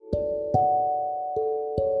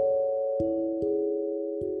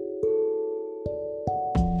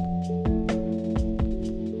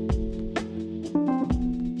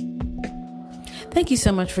Thank you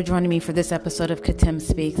so much for joining me for this episode of Katim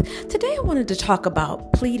Speaks. Today I wanted to talk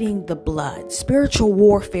about pleading the blood, spiritual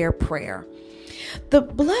warfare prayer. The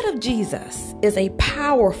blood of Jesus is a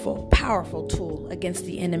powerful, powerful tool against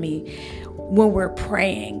the enemy when we're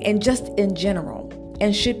praying and just in general,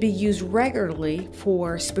 and should be used regularly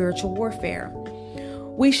for spiritual warfare.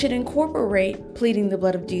 We should incorporate pleading the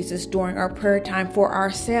blood of Jesus during our prayer time for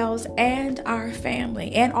ourselves and our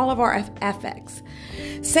family and all of our affects.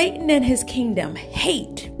 Satan and his kingdom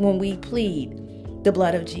hate when we plead the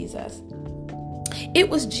blood of Jesus. It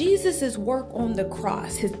was Jesus' work on the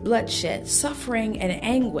cross, his bloodshed, suffering, and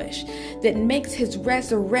anguish that makes his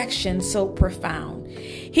resurrection so profound.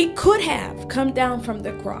 He could have come down from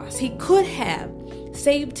the cross. He could have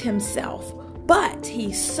saved himself, but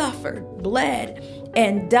he suffered, bled,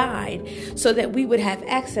 and died so that we would have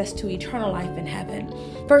access to eternal life in heaven.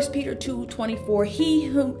 1 Peter 2:24, he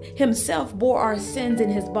who himself bore our sins in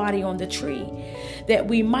his body on the tree, that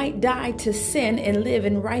we might die to sin and live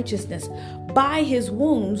in righteousness. By his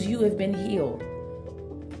wounds you have been healed.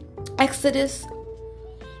 Exodus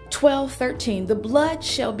 12:13, the blood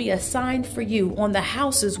shall be a sign for you on the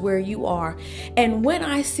houses where you are. And when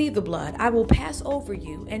I see the blood, I will pass over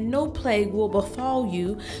you, and no plague will befall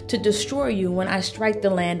you to destroy you when I strike the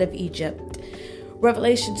land of Egypt.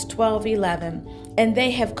 Revelations 12:11, and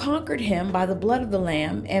they have conquered him by the blood of the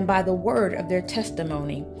Lamb and by the word of their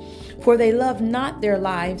testimony. For they love not their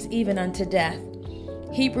lives even unto death.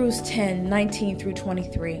 Hebrews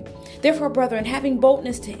 10:19-23. Therefore, brethren, having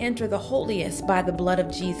boldness to enter the holiest by the blood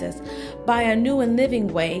of Jesus, by a new and living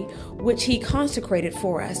way, which he consecrated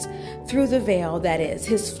for us, through the veil, that is,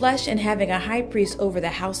 his flesh, and having a high priest over the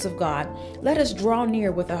house of God, let us draw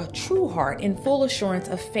near with a true heart in full assurance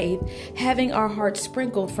of faith, having our hearts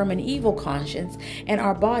sprinkled from an evil conscience and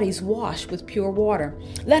our bodies washed with pure water.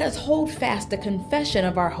 Let us hold fast the confession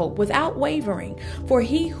of our hope without wavering, for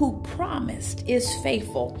he who promised is faithful.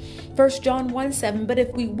 1 John 1:7, but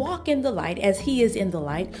if we walk in the light as he is in the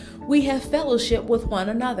light, we have fellowship with one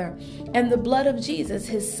another, and the blood of Jesus,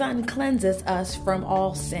 his son, cleanses us from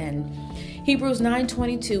all sin. Hebrews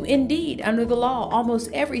 9:22, indeed, under the law, almost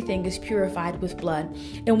everything is purified with blood,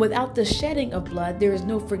 and without the shedding of blood, there is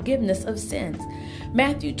no forgiveness of sins.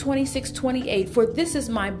 Matthew 26:28, for this is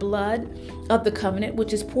my blood of the covenant,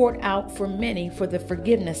 which is poured out for many for the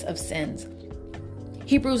forgiveness of sins.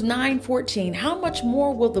 Hebrews 9:14, how much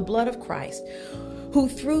more will the blood of Christ, who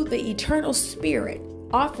through the eternal Spirit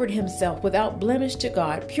offered himself without blemish to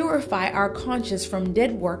God, purify our conscience from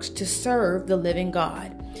dead works to serve the living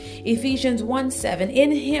God. Ephesians 1:7,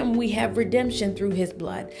 in him we have redemption through his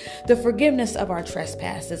blood, the forgiveness of our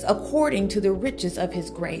trespasses, according to the riches of his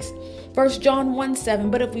grace. 1 John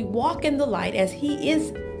 1:7, but if we walk in the light as he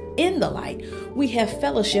is in the light, we have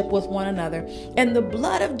fellowship with one another, and the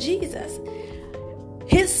blood of Jesus,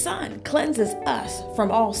 his son, cleanses us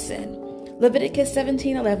from all sin. Leviticus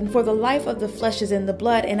 17:11, for the life of the flesh is in the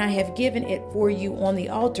blood, and I have given it for you on the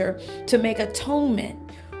altar to make atonement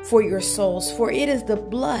for your souls, for it is the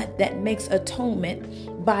blood that makes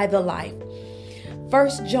atonement by the life.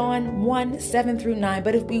 1 John 1:7-9,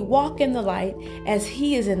 but if we walk in the light as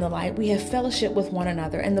he is in the light, we have fellowship with one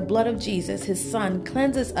another, and the blood of Jesus, his son,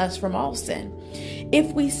 cleanses us from all sin.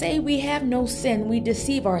 If we say we have no sin, we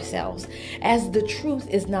deceive ourselves, as the truth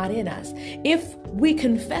is not in us. If we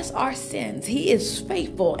confess our sins, he is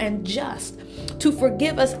faithful and just to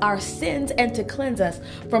forgive us our sins and to cleanse us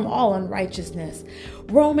from all unrighteousness.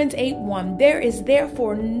 Romans 8:1, there is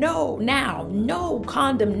therefore no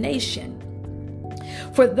condemnation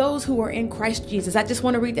for those who are in Christ Jesus. I just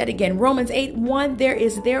want to read that again. Romans 8:1, there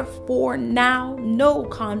is therefore now no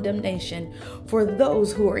condemnation for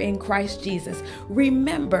those who are in Christ Jesus.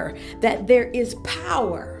 Remember that there is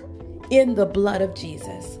power in the blood of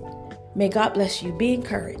Jesus. May God bless you. Be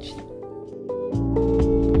encouraged.